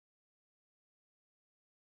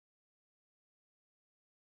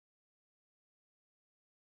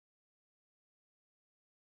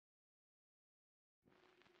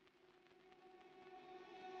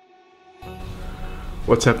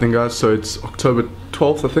What's happening, guys? So it's October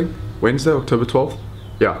 12th, I think. Wednesday, October 12th.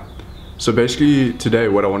 Yeah. So basically today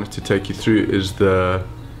what I wanted to take you through is the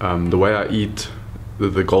way I eat,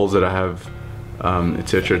 the goals that I have,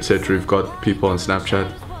 etc, etc. We've got people on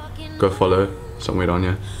Snapchat, go follow somewhere down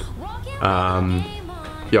here.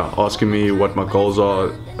 Yeah, asking me what my goals are,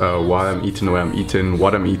 why I'm eating the way I'm eating,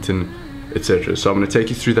 what I'm eating, etc. So I'm going to take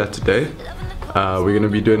you through that today. We're going to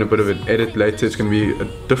be doing a bit of an edit later. It's going to be a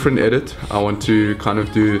different edit. I want to kind of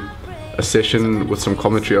do a session with some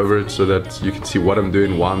commentary over it so that you can see what I'm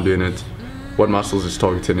doing, why I'm doing it, what muscles it's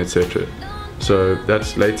targeting, etc. So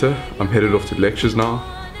that's later. I'm headed off to lectures now.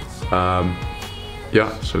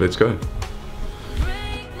 Yeah, so let's go.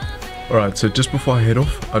 Alright, so just before I head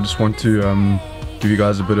off, I just want to give you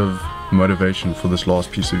guys a bit of motivation for this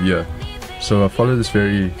last piece of year. So I follow this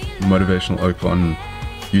very motivational oak on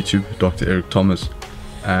YouTube, Dr. Eric Thomas,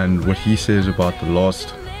 and what he says about the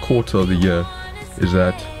last quarter of the year is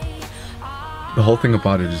that the whole thing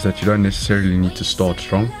about it is that you don't necessarily need to start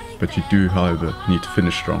strong, but you do, however, need to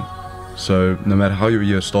finish strong. So no matter how your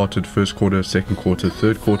year started, first quarter, second quarter,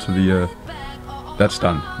 third quarter of the year, that's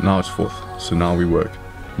done. Now it's fourth, so now we work.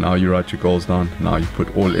 Now you write your goals down, now you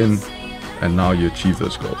put all in, and now you achieve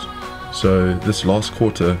those goals. So this last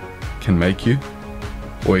quarter can make you,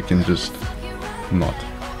 or it can just not.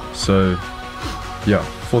 So yeah,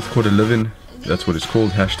 fourth quarter living, that's what it's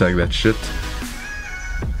called, hashtag that shit,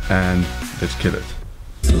 and let's kill it.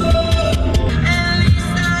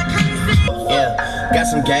 Yeah, got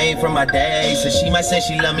some game from my day, so she might say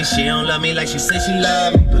she love me, she don't love me like she said she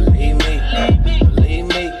love me, believe me, believe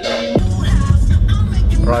me.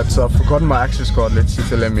 Alright, so I've forgotten my access card, let's see if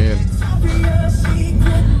they let me in.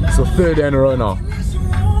 It's the third day in a row now.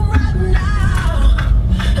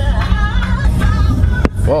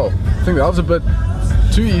 Whoa, I think that was a bit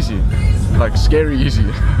too easy, like scary easy.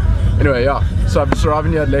 Anyway, yeah, so I'm just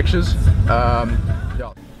arriving here at lectures.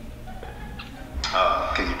 Yeah.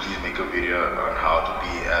 Can you please make a video on how to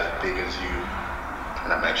be as big as you?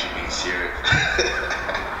 And I'm actually being serious.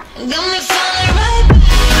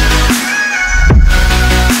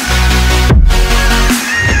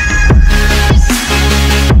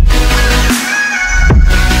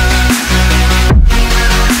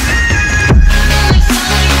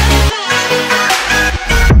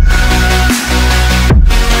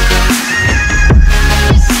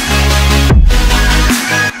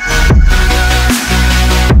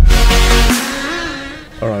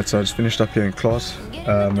 Alright, so I just finished up here in class.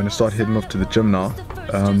 I'm going to start heading off to the gym now.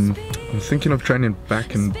 I'm thinking of training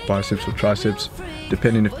back and biceps or triceps,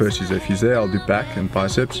 depending if Percy's there. If he's there, I'll do back and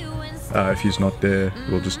biceps. If he's not there,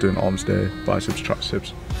 we'll just do an arms day, biceps,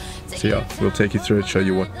 triceps. So yeah, we'll take you through it, show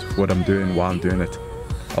you what I'm doing, why I'm doing it.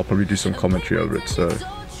 I'll probably do some commentary over it. So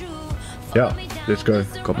yeah, let's go.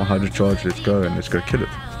 Got my hydro charge, let's go, and let's go kill it.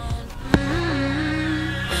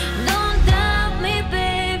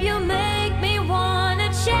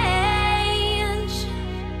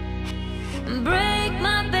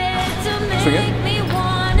 Swing it.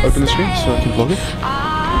 Open the screen so I can vlog it.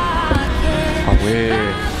 Away.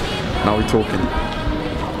 Now we're talking.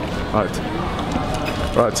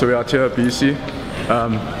 Right, so we're out here at BUC.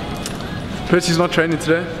 Percy's not training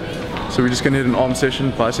today, so we're just gonna hit an arm session,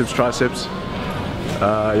 biceps, triceps.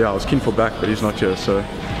 Yeah, I was keen for back, but he's not here, so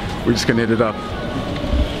we're just gonna hit it up.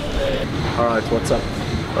 Alright, what's up?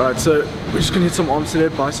 Alright, so we're just gonna hit some arms today,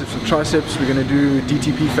 biceps and triceps. We're gonna do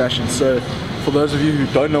DTP fashion. So for those of you who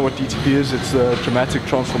don't know what DTP is, it's the dramatic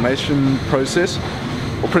transformation process,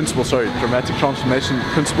 or principle, sorry, dramatic transformation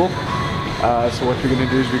principle. So what we're going to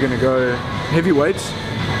do is we're going to go heavy weights,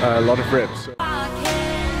 a lot of reps.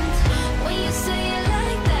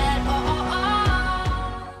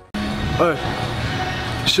 Oh,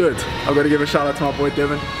 shit, I've got to give a shout out to my boy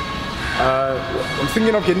Devin. I'm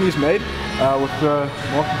thinking of getting these made with the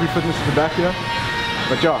Market Fitness at the back here.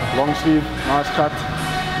 But yeah, long sleeve, nice cut.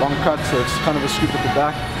 Long cut, so it's kind of a scoop at the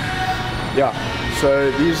back. Yeah, so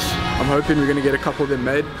these, I'm hoping we're going to get a couple of them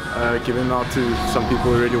made, give them out to some people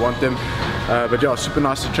who really want them. But yeah, super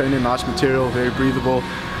nice to train in, nice material, very breathable.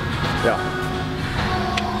 Yeah.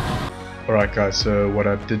 Alright guys, so what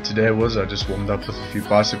I did today was I just warmed up with a few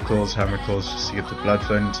bicep curls, hammer curls, just to get the blood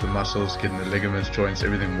flowing into the muscles, getting the ligaments, joints,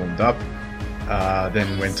 everything warmed up.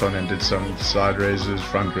 Then went on and did some side raises,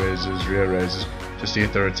 front raises, rear raises, just to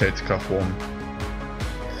get the rotator cuff warm.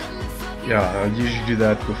 Yeah, I usually do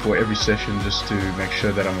that before every session just to make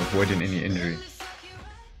sure that I'm avoiding any injury.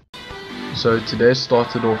 So today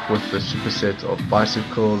started off with the superset of bicep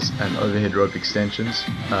curls and overhead rope extensions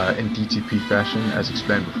in DTP fashion as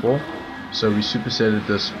explained before. So we supersetted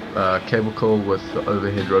this cable curl with the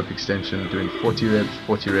overhead rope extension, doing 40 reps,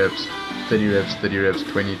 40 reps, 30 reps, 30 reps,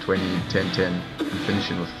 20, 20, 10, 10, and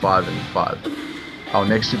finishing with 5 and 5. Our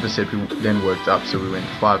next superset we then worked up, so we went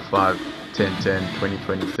 5, 5, 10, 10, 20,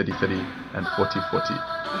 20, 30, 30, and 40, 40.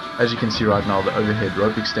 As you can see right now, the overhead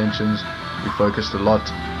rope extensions, we focused a lot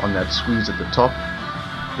on that squeeze at the top.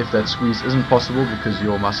 If that squeeze isn't possible because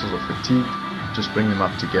your muscles are fatigued, just bring them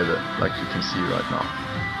up together like you can see right now.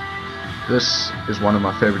 This is one of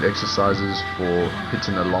my favorite exercises for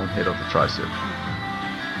hitting the long head of the tricep.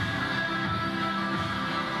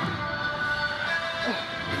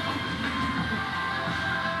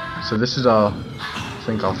 So this is our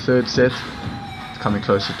third set, coming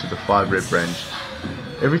closer to the 5 rep range.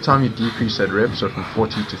 Every time you decrease that rep, so from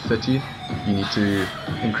 40 to 30, you need to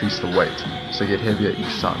increase the weight, so get heavier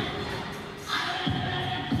each time.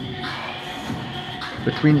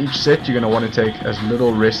 Between each set, you're going to want to take as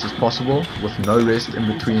little rest as possible, with no rest in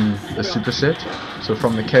between the superset. So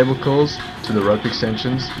from the cable curls to the rope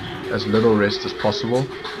extensions, as little rest as possible.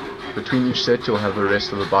 Between each set, you'll have a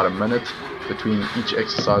rest of about a minute. Between each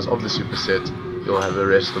exercise of the superset, you'll have a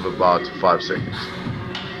rest of about 5 seconds.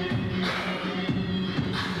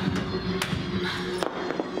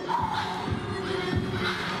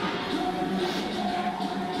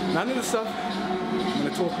 None of this stuff, I'm going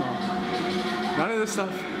to talk now, none of this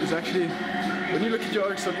stuff is actually, when you look at your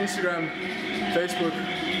oaks on Instagram, Facebook,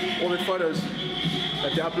 all the photos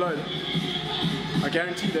that they upload, I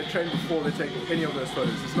guarantee they trained before they take any of those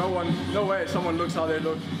photos. There's no way someone looks how they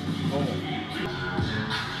look normal.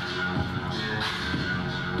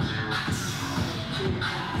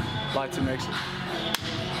 Lighter makes it.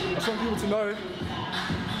 I just want people to know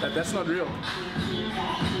that that's not real.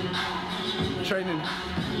 Training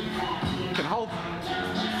can help,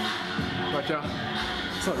 but yeah,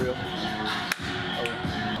 it's not real.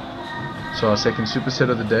 So our second superset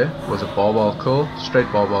of the day was a barbell curl, straight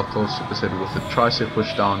barbell curl superset with the tricep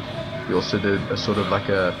push down. We also did a sort of like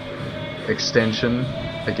a extension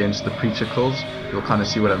against the preacher curls. You'll kind of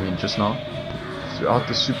see what I mean just now. Throughout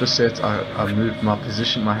the superset, I moved my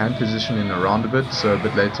hand position in around a bit, so a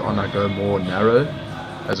bit later on I go more narrow,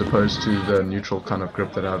 as opposed to the neutral kind of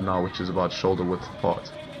grip that I have now, which is about shoulder width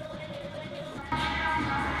apart.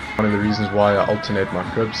 One of the reasons why I alternate my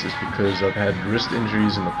grips is because I've had wrist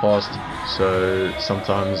injuries in the past, so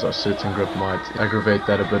sometimes a certain grip might aggravate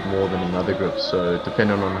that a bit more than another grip, so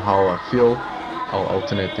depending on how I feel, I'll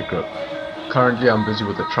alternate the grip. Currently I'm busy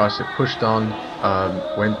with the tricep push down.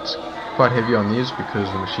 Went quite heavy on these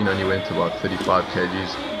because the machine only went to about 35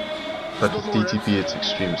 kgs. But with DTP it's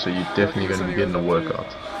extreme, so you're definitely going to be getting a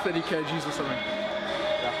workout. 30 kgs or something.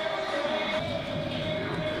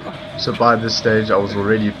 So by this stage I was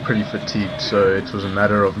already pretty fatigued, so it was a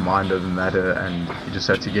matter of mind over matter, and you just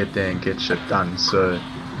had to get there and get shit done. So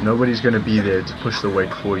nobody's going to be there to push the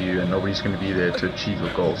weight for you, and nobody's going to be there to achieve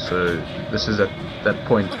your goal. So this is at that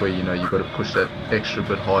point where you've got to push that extra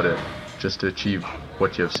bit harder just to achieve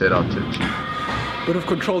what you have set out to achieve. Bit of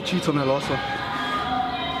control cheat on that last one.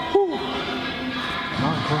 Whew.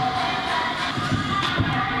 Oh, cool.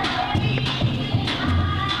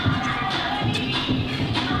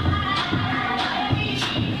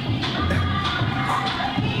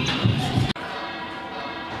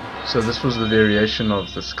 So this was the variation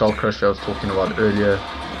of the skull crush I was talking about earlier.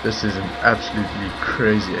 This is an absolutely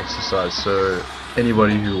crazy exercise, so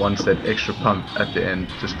anybody who wants that extra pump at the end,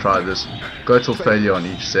 just try this. Go till failure on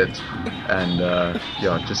each set, and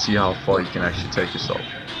yeah, just see how far you can actually take yourself.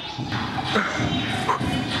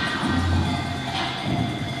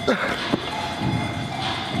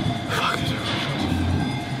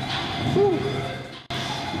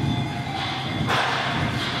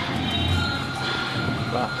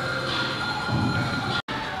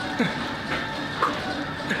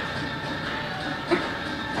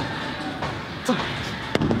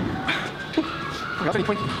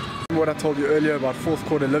 What I told you earlier about fourth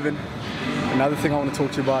quarter living, another thing I want to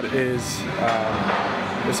talk to you about is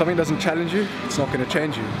if something doesn't challenge you, it's not going to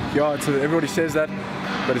change you. Yeah, everybody says that,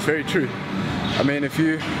 but it's very true. I mean, if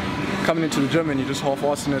you coming into the gym and you're just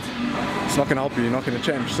half-assing it, it's not going to help you, you're not going to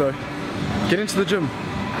change. So get into the gym,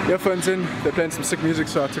 earphones in, they're playing some sick music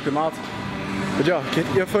so I took them out. But yeah, get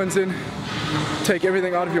earphones in, take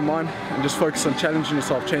everything out of your mind and just focus on challenging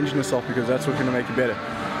yourself, changing yourself, because that's what's going to make you better.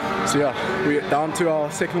 So yeah, we're down to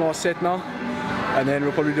our second last set now, and then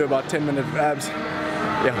we'll probably do about 10-minute abs.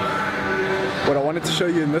 Yeah. What I wanted to show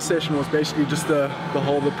you in this session was basically just the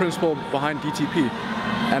principle behind DTP,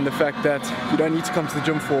 and the fact that you don't need to come to the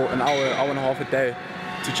gym for an hour and a half a day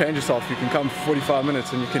to change yourself. You can come for 45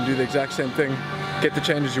 minutes and you can do the exact same thing, get the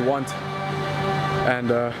changes you want. and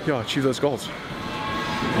yeah, achieve those goals.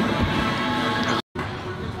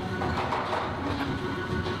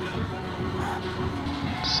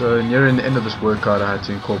 So nearing the end of this workout, I had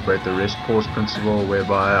to incorporate the rest pause principle,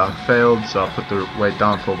 whereby I failed, so I put the weight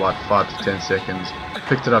down for about 5 to 10 seconds,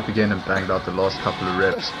 picked it up again and banged out the last couple of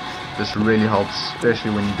reps. This really helps,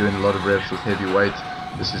 especially when you're doing a lot of reps with heavy weight.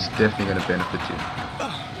 This is definitely going to benefit you.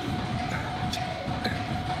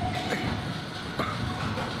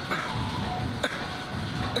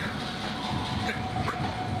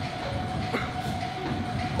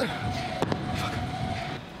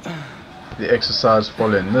 The exercise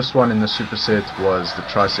following this one in the superset was the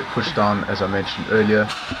tricep push down, as I mentioned earlier.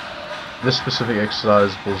 This specific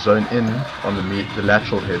exercise will zone in on the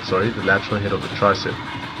lateral head of the tricep.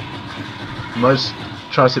 Most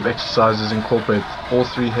tricep exercises incorporate all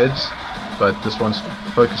three heads, but this one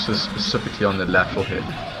focuses specifically on the lateral head.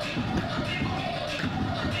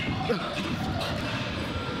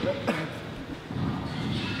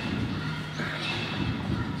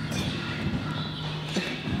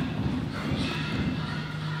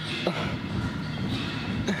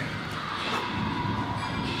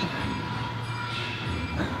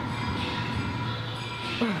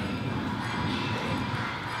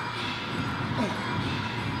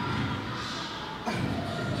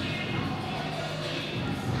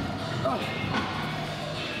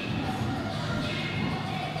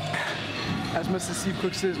 As Mr. Steve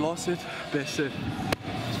Cook says, last set, best set.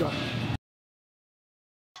 Let's go.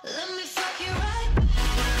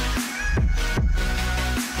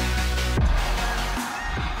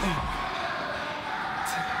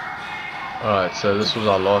 Alright, so this was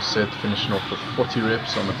our last set, finishing off with 40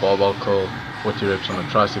 reps on the barbell curl, 40 reps on the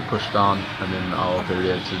tricep push down, and then our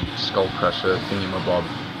variated skull crusher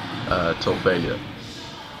thingy-mabob till failure.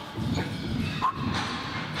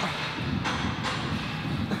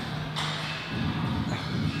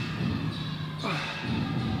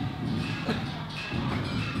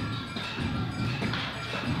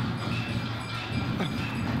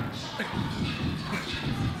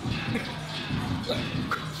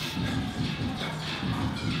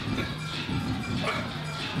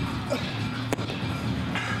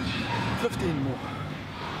 More.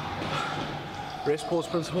 Rest pause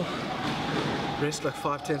principle. Rest like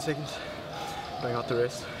 5-10 seconds. Bang out the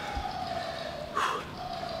rest.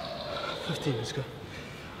 15, let's go.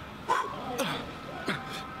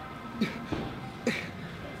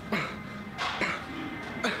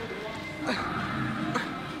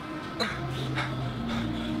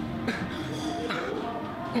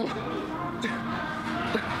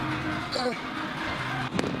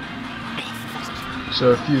 So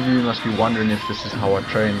a few of you must be wondering if this is how I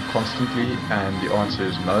train constantly, and the answer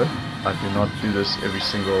is no. I do not do this every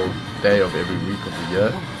single day of every week of the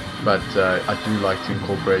year, but I do like to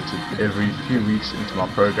incorporate it every few weeks into my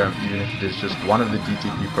program, even if it is just one of the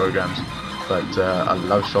DTP programs. But I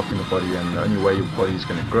love shocking the body, and the only way your body is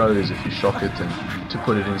going to grow is if you shock it, and to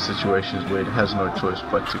put it in situations where it has no choice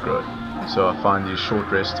but to grow. So I find these short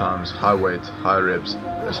rest times, high weight, high reps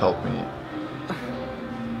has helped me.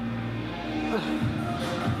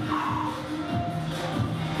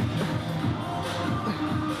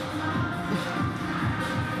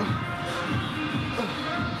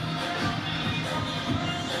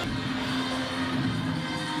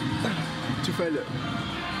 To failure.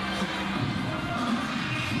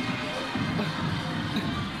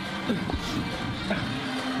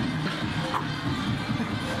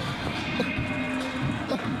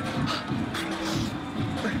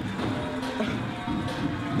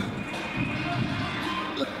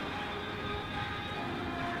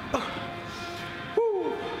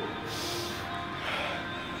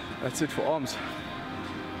 That's it for arms.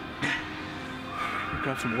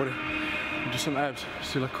 Grab some water. Do some abs.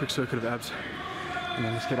 Just do like a quick circuit of abs. And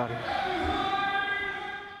then let's get out of here.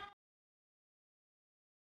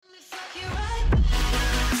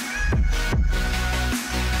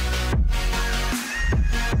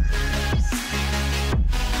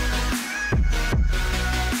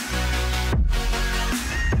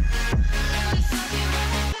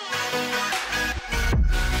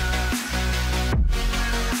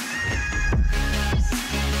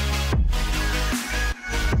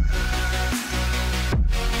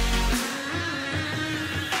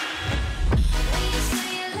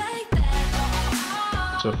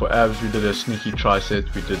 So for abs, we did a sneaky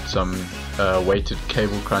tricep, we did some weighted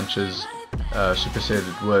cable crunches,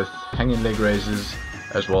 supersetted with hanging leg raises,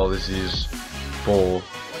 as well as these ball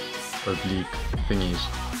oblique thingies.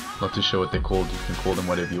 Not too sure what they're called, you can call them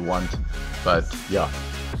whatever you want. But yeah,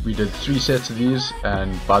 we did 3 sets of these,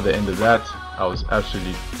 and by the end of that, I was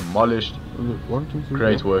absolutely demolished.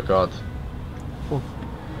 Great workout. Cool.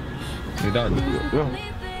 You're done?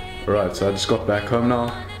 Yeah. Alright, so I just got back home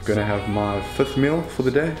now. Gonna have my 5th meal for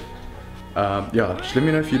the day. Yeah, just let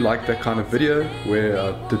me know if you like that kind of video where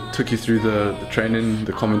I took you through the training,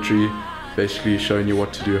 the commentary, basically showing you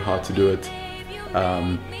what to do, how to do it.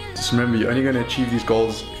 Just remember, you're only going to achieve these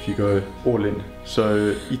goals if you go all in.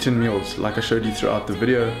 So eating meals, like I showed you throughout the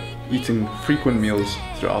video, eating frequent meals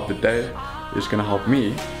throughout the day is going to help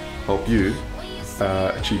me, help you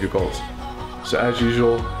achieve your goals. So as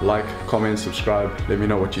usual, like, comment, subscribe, let me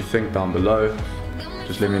know what you think down below.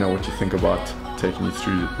 Just let me know what you think about taking you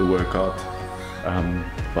through the workout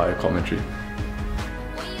via commentary.